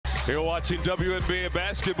You're watching WNBA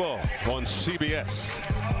basketball on CBS.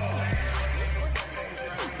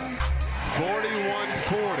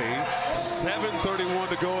 41-40, 7:31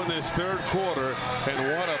 to go in this third quarter, and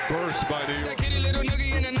what a burst by New York.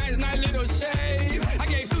 I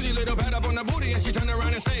gave Susie a little pat up on the booty, and she turned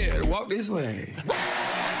around and said, "Walk this way."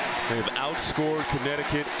 They've outscored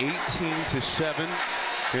Connecticut 18-7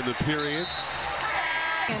 in the period.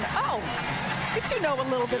 And did you know a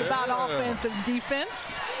little bit about offense and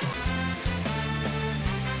defense?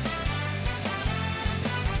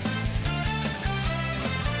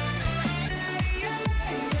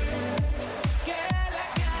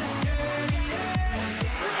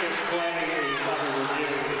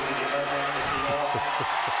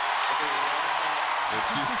 And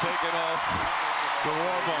she's taken off the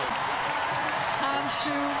warm-up.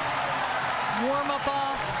 Hanshu, warm-up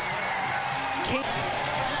off.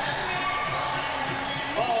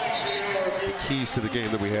 The keys to the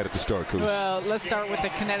game that we had at the start, Coach. Well, let's start with the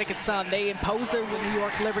Connecticut Sun. They imposed their New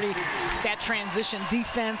York Liberty. That transition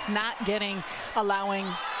defense not allowing.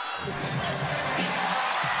 This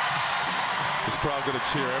crowd going to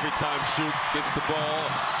cheer every time Shoot gets the ball.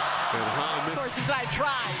 And of course, I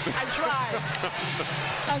tried.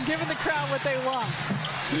 I'm giving the crowd what they want.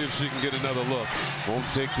 See if she can get another look. Won't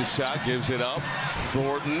take the shot, gives it up.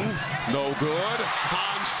 Thornton, no good.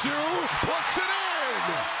 Hanshu puts it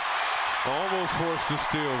in. Almost forced to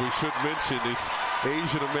steal. We should mention this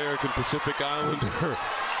Asian American Pacific Islander.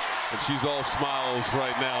 And she's all smiles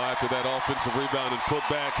right now after that offensive rebound and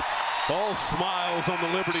putback. All smiles on the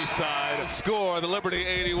Liberty side. Score, the Liberty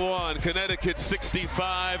 81, Connecticut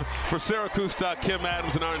 65. For Syracuse, Kim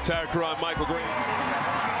Adams, and our entire crew, I'm Michael Green.